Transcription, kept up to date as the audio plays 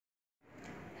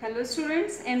Hello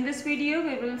students, in this video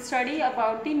we will study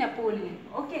about the Napoleon.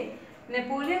 Okay,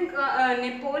 Napoleon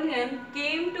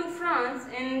came to France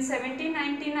in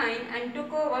 1799 and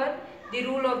took over the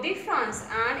rule of the France,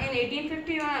 and in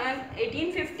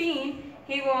 1815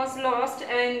 he was lost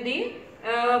in the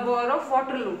War of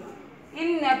Waterloo.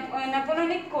 In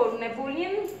Napoleonic Code,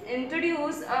 Napoleon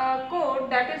introduced a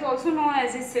code that is also known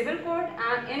as the Civil Code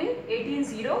and in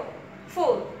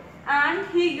 1804, and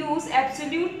he used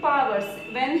absolute powers.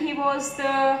 When he was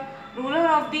the ruler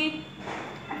of the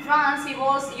France, he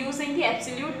was using the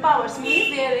absolute powers,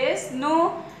 means there is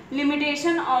no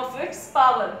limitation of its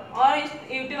power or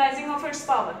utilizing of its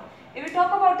power. If we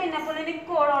talk about the Napoleonic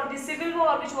Code or the Civil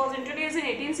War, which was introduced in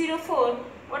 1804,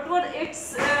 what were its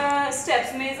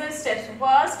steps, major steps?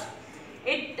 First,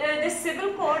 the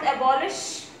Civil Code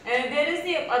there is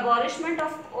the abolishment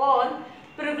of all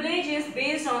privileges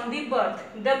based on the birth.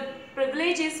 The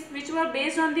privileges which were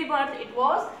based on the birth,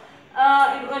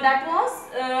 that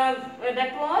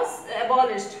was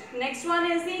abolished. Next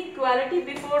one is the equality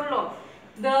before law.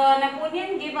 The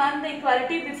Napoleon given the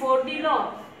equality before the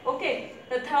law. Okay.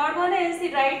 The third one is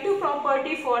the right to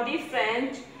property for the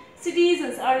French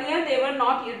citizens. Earlier they were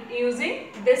not using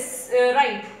this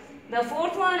right. The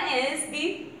fourth one is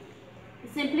the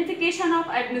simplification of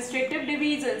administrative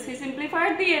divisions. He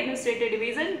simplified the administrative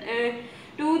division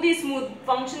to the smooth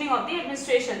functioning of the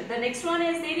administration. The next one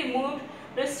is the removed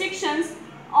restrictions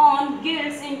on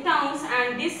guilds in towns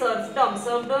and the serfdom.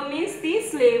 Serfdom means the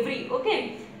slavery.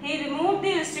 Okay, he removed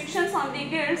the restrictions on the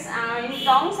guilds in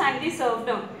towns and the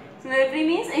serfdom. Slavery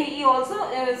means he also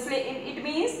it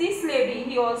means the slavery.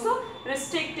 He also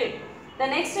restricted. The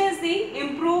next is the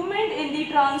improvement in the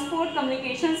transport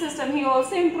communication system. He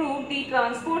also improved the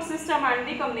transport system and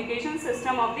the communication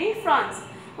system of the France.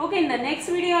 Okay, in the next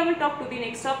video I will talk to the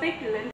next topic. Till then.